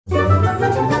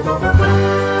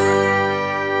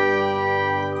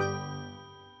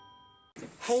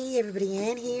everybody,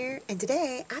 Ann here, and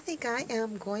today I think I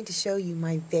am going to show you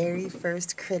my very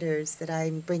first critters that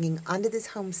I'm bringing onto this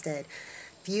homestead.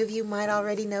 A few of you might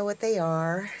already know what they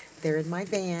are. They're in my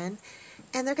van,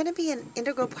 and they're going to be an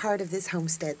integral part of this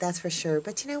homestead, that's for sure.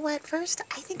 But you know what? First,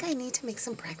 I think I need to make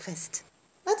some breakfast.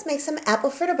 Let's make some apple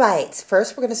fritter bites.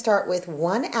 First, we're going to start with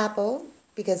one apple,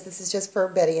 because this is just for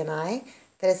Betty and I,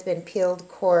 that has been peeled,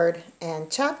 cored,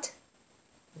 and chopped.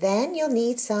 Then you'll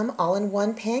need some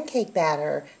all-in-one pancake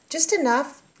batter, just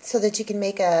enough so that you can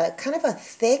make a kind of a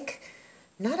thick,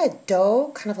 not a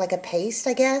dough, kind of like a paste,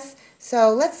 I guess. So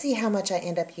let's see how much I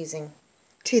end up using.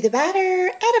 To the batter,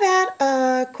 add about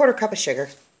a quarter cup of sugar,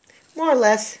 more or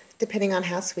less, depending on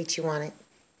how sweet you want it.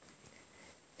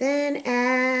 Then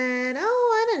add,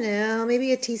 I don't know,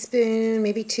 maybe a teaspoon,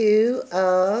 maybe two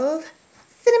of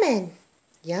cinnamon.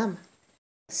 Yum.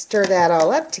 Stir that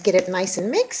all up to get it nice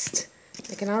and mixed.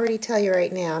 I can already tell you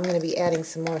right now I'm going to be adding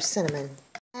some more cinnamon.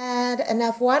 Add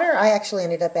enough water. I actually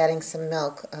ended up adding some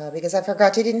milk because I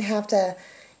forgot you didn't have to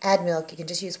add milk. You can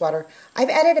just use water. I've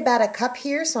added about a cup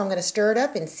here, so I'm going to stir it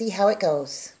up and see how it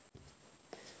goes.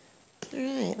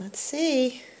 Alright, let's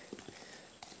see.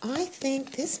 I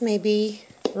think this may be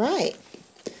right.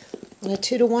 On a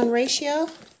 2-to-1 ratio.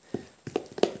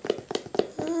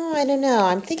 Oh, I don't know.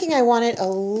 I'm thinking I want it a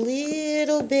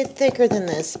little bit thicker than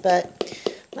this, but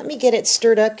let me get it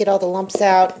stirred up, get all the lumps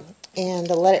out, and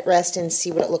let it rest and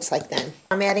see what it looks like then.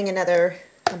 I'm adding another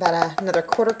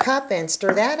quarter cup and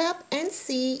stir that up and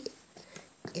see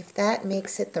if that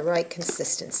makes it the right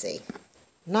consistency.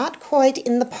 Not quite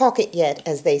in the pocket yet,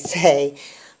 as they say.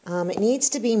 It needs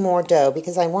to be more dough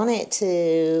because I want it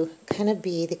to kind of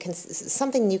be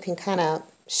something you can kind of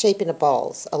shape into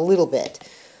balls a little bit.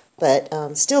 But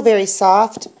still very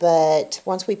soft, but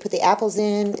once we put the apples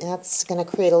in, that's going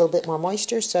to create a little bit more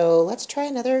moisture. So let's try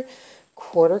another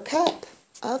quarter cup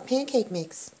of pancake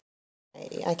mix.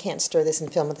 I can't stir this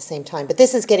and film at the same time, but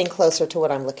this is getting closer to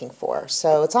what I'm looking for.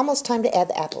 So it's almost time to add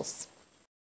the apples.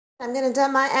 I'm going to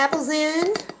dump my apples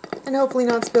in and hopefully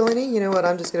not spill any. You know what,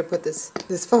 I'm just going to put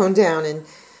this phone down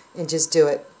and just do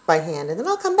it by hand, and then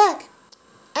I'll come back.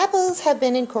 Apples have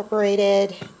been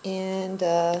incorporated, and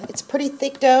it's pretty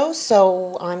thick dough,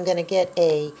 so I'm going to get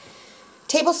a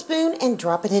tablespoon and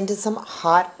drop it into some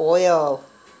hot oil.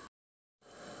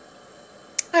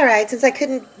 Alright, since I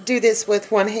couldn't do this with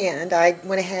one hand, I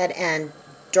went ahead and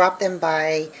dropped them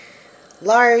by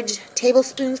large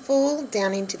tablespoonful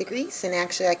down into the grease, and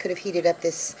actually I could have heated up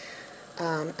this,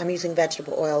 I'm using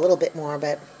vegetable oil a little bit more,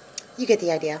 but you get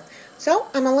the idea. So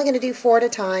I'm only going to do 4 at a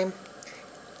time.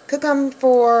 Cook them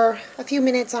for a few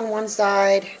minutes on one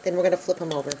side, then we're going to flip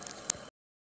them over.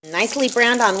 Nicely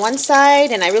browned on one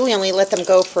side, and I really only let them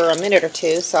go for a minute or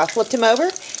two, so I flipped them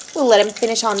over. We'll let them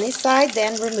finish on this side,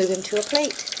 then remove them to a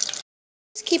plate.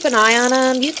 Just keep an eye on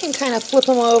them. You can kind of flip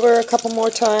them over a couple more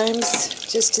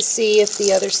times just to see if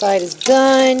the other side is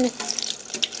done.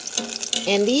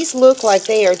 And these look like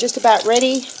they are just about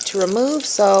ready to remove,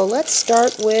 so let's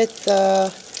start with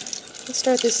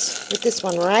this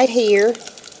one right here.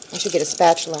 I should get a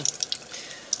spatula.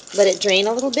 Let it drain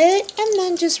a little bit, and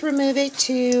then just remove it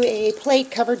to a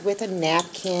plate covered with a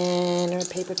napkin or a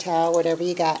paper towel, whatever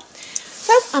you got.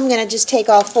 So I'm going to just take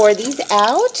all 4 of these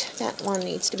out. That one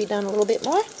needs to be done a little bit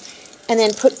more. And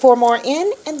then put 4 more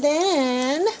in, and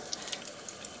then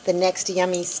the next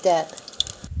yummy step.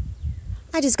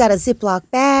 I just got a Ziploc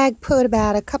bag, put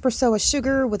about a cup or so of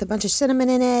sugar with a bunch of cinnamon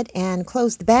in it, and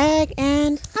closed the bag.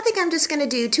 And I think I'm just going to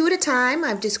do 2 at a time.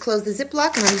 I've just closed the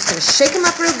Ziploc, and I'm just going to shake them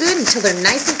up real good until they're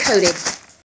nice and coated.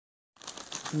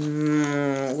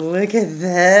 Look at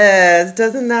this.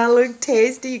 Doesn't that look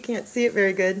tasty? You can't see it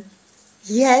very good.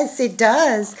 Yes, it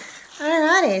does.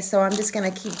 Alrighty, so I'm just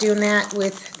going to keep doing that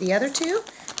with the other 2.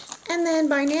 And then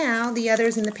by now, the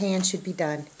others in the pan should be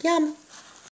done. Yum.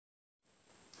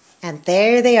 And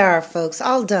there they are, folks,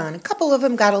 all done. A couple of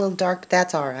them got a little dark, but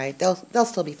that's all right. They'll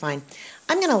still be fine.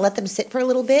 I'm going to let them sit for a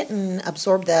little bit and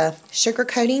absorb the sugar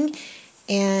coating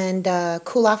and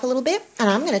cool off a little bit. And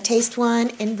I'm going to taste one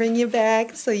and bring you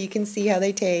back so you can see how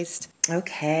they taste.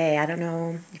 Okay, I don't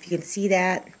know if you can see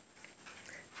that.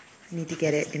 I need to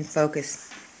get it in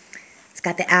focus. It's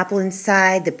got the apple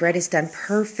inside. The bread is done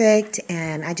perfect.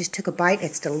 And I just took a bite.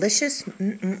 It's delicious.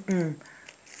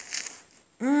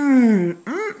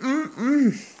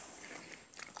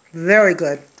 Very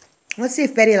good. Let's see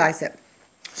if Betty likes it.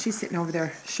 She's sitting over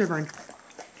there shivering.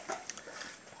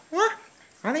 Well,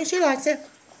 I think she likes it.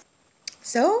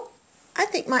 So, I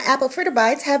think my apple fritter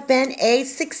bites have been a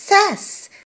success.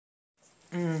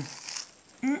 Oh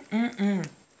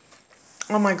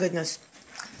my goodness.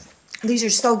 These are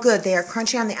so good. They are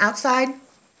crunchy on the outside,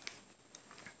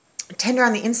 tender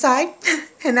on the inside,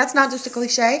 and that's not just a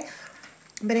cliche,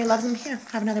 but he loves them. Here,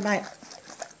 have another bite.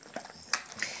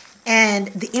 And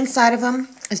the inside of them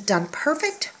is done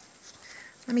perfect.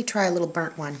 Let me try a little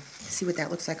burnt one. See what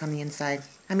that looks like on the inside.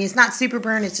 I mean, it's not super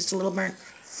burnt, it's just a little burnt.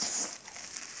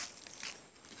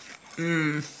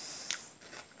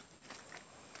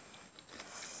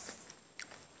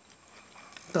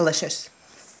 Delicious.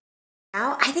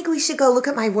 Now, I think we should go look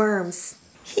at my worms.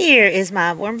 Here is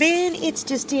my worm bin. It's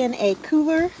just in a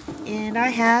cooler, and I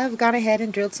have gone ahead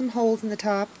and drilled some holes in the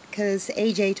top because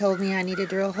AJ told me I need to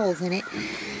drill holes in it.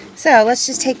 So let's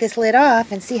just take this lid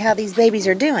off and see how these babies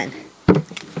are doing.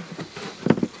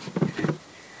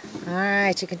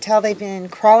 Alright, you can tell they've been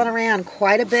crawling around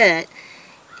quite a bit,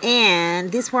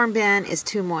 and this worm bin is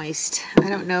too moist. I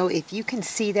don't know if you can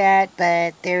see that,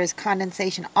 but there is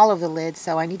condensation all over the lid,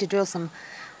 so I need to drill some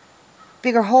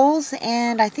bigger holes,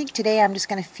 and I think today I'm just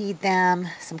going to feed them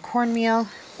some cornmeal.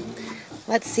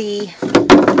 Let's see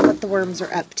what the worms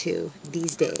are up to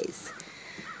these days.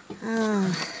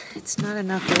 It's not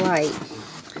enough light.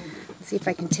 Let's see if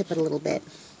I can tip it a little bit.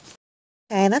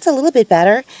 Okay, that's a little bit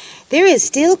better. There is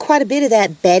still quite a bit of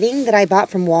that bedding that I bought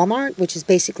from Walmart, which is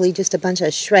basically just a bunch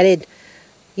of shredded,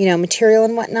 material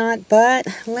and whatnot, but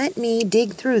let me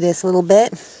dig through this a little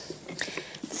bit,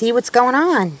 see what's going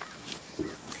on.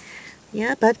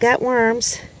 Yep, I've got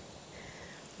worms.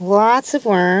 Lots of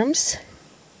worms.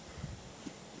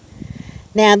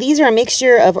 Now, these are a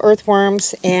mixture of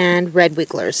earthworms and red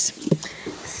wigglers.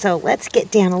 So let's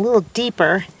get down a little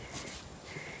deeper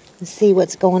and see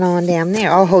what's going on down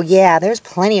there. Oh, yeah, there's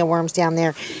plenty of worms down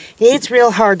there. It's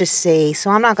real hard to see,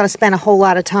 so I'm not going to spend a whole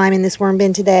lot of time in this worm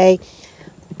bin today.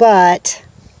 But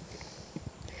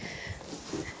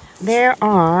there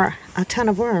are a ton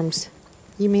of worms.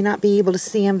 You may not be able to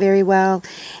see them very well.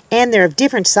 And they're of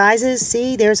different sizes.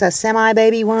 See, there's a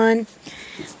semi-baby one.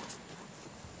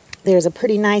 There's a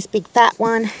pretty nice big fat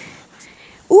one.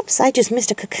 Oops, I just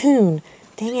missed a cocoon.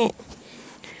 Dang it.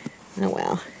 Oh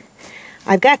well.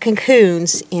 I've got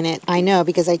cocoons in it, I know,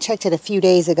 because I checked it a few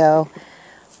days ago.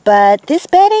 But this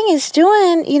bedding is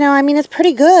doing, it's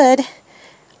pretty good.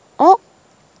 Oh,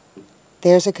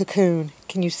 there's a cocoon.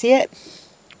 Can you see it?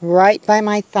 Right by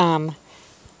my thumb.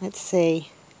 Let's see.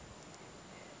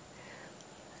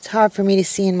 It's hard for me to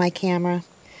see in my camera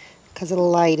because of the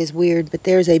light is weird, but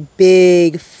there's a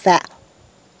big fat,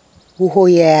 oh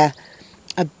yeah,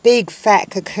 a big fat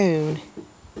cocoon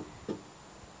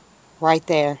right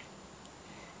there.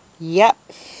 Yep.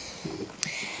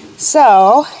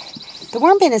 So, the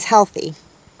worm bin is healthy.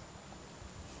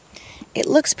 It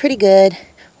looks pretty good.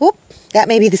 Whoop, that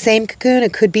may be the same cocoon.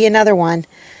 It could be another one.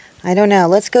 I don't know.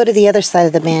 Let's go to the other side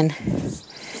of the bin.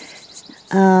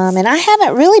 And I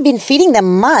haven't really been feeding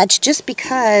them much just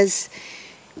because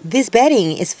this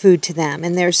bedding is food to them.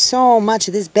 And there's so much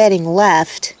of this bedding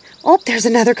left. Oh, there's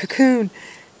another cocoon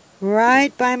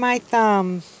right by my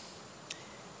thumb.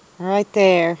 Right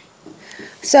there.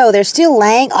 So they're still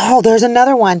laying. Oh, there's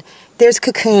another one. There's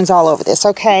cocoons all over this,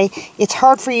 okay? It's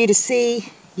hard for you to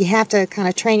see. You have to kind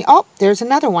of train. Oh, there's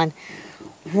another one.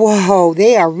 Whoa,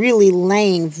 they are really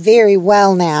laying very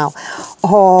well now.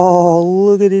 Oh,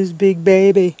 look at this big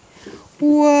baby.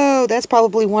 Whoa, that's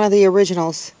probably one of the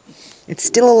originals. It's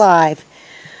still alive.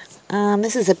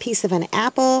 This is a piece of an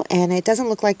apple, and it doesn't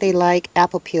look like they like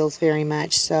apple peels very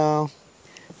much, so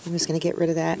I'm just going to get rid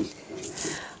of that.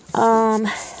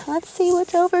 Let's see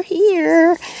what's over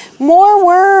here. More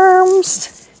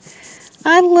worms.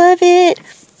 I love it.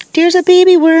 There's a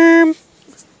baby worm.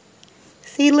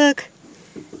 See, look.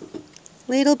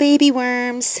 Little baby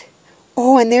worms.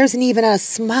 Oh, and there's even a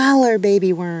smaller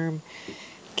baby worm.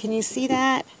 Can you see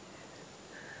that?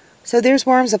 So there's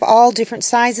worms of all different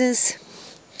sizes.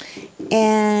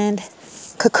 And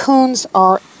cocoons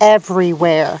are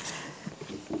everywhere.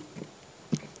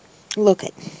 Look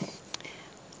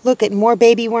at more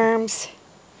baby worms.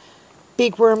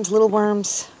 Big worms, little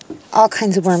worms. All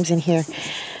kinds of worms in here.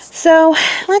 So,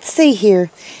 let's see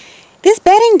here. This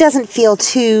bedding doesn't feel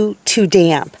too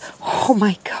damp. Oh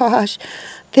my gosh.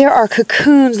 There are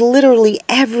cocoons literally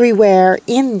everywhere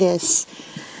in this.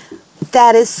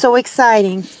 That is so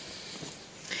exciting.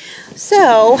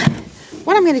 So,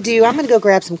 what I'm going to do, I'm going to go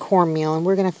grab some cornmeal, and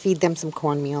we're going to feed them some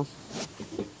cornmeal.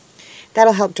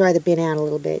 That'll help dry the bin out a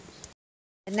little bit.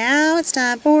 And now it's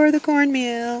time for the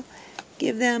cornmeal.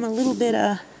 Give them a little bit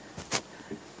of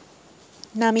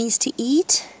nummies to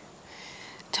eat.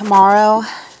 Tomorrow,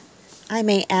 I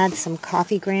may add some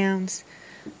coffee grounds.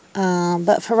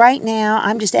 But for right now,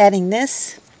 I'm just adding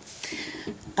this.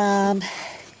 Like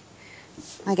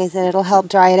I said, it'll help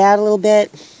dry it out a little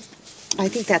bit. I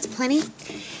think that's plenty.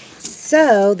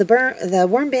 So the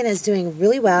worm bin is doing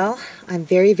really well. I'm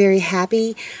very, very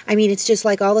happy. I mean, it's just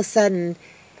like all of a sudden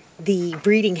the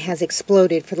breeding has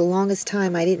exploded. For the longest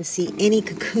time I didn't see any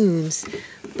cocoons,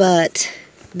 but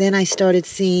then I started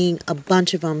seeing a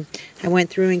bunch of them. I went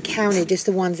through and counted just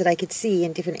the ones that I could see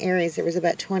in different areas. There was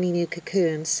about 20 new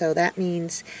cocoons. So that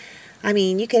means, I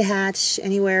mean, you could hatch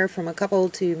anywhere from a couple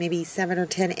to maybe 7 or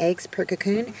 10 eggs per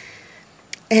cocoon.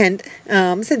 And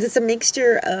since it's a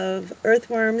mixture of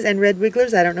earthworms and red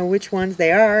wigglers, I don't know which ones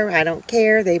they are. I don't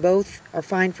care. They both are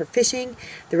fine for fishing.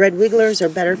 The red wigglers are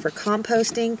better for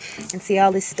composting. And see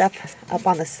all this stuff up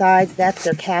on the sides? That's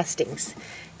their castings.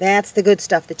 That's the good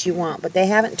stuff that you want. But they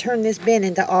haven't turned this bin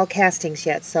into all castings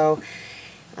yet, so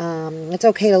it's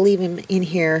okay to leave them in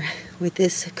here with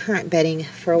this current bedding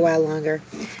for a while longer.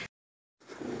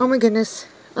 Oh my goodness.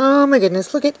 Oh my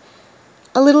goodness. Look at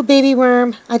a little baby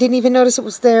worm. I didn't even notice it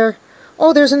was there.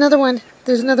 Oh, there's another one.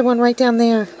 There's another one right down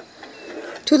there.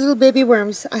 2 little baby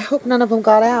worms. I hope none of them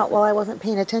got out while I wasn't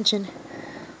paying attention.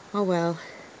 Oh well.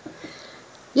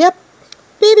 Yep,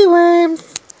 baby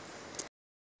worms.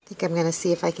 I think I'm going to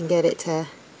see if I can get it to,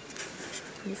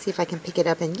 let's see if I can pick it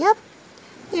up and, yep,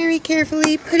 very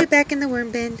carefully put it back in the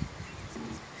worm bin.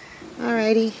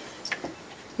 Alrighty,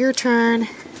 your turn,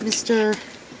 Mr.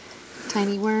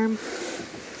 Tiny Worm.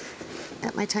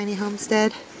 At my tiny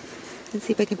homestead. Let's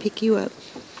see if I can pick you up.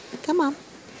 Come on.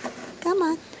 Come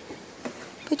on.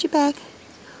 Put you back.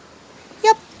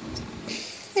 Yep.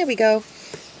 There we go.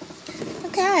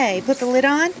 Okay, put the lid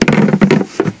on.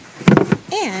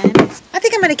 And I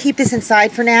think I'm going to keep this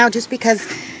inside for now just because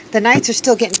the nights are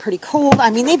still getting pretty cold.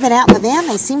 I mean, they've been out in the van.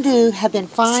 They seem to have been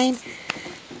fine.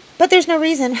 But there's no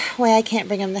reason why I can't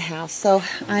bring them to the house. So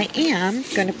I am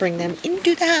going to bring them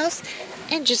into the house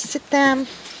and just sit them.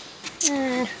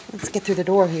 Let's get through the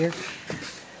door here.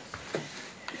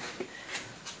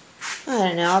 I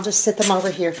don't know, I'll just sit them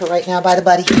over here for right now by the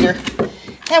buddy heater.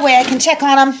 That way I can check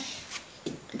on them.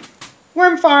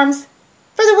 Worm farms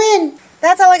for the win.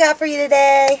 That's all I got for you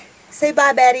today. Say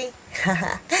bye, Betty.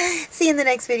 See you in the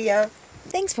next video.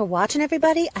 Thanks for watching,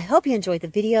 everybody. I hope you enjoyed the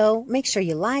video. Make sure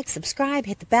you like, subscribe,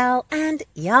 hit the bell, and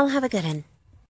y'all have a good one.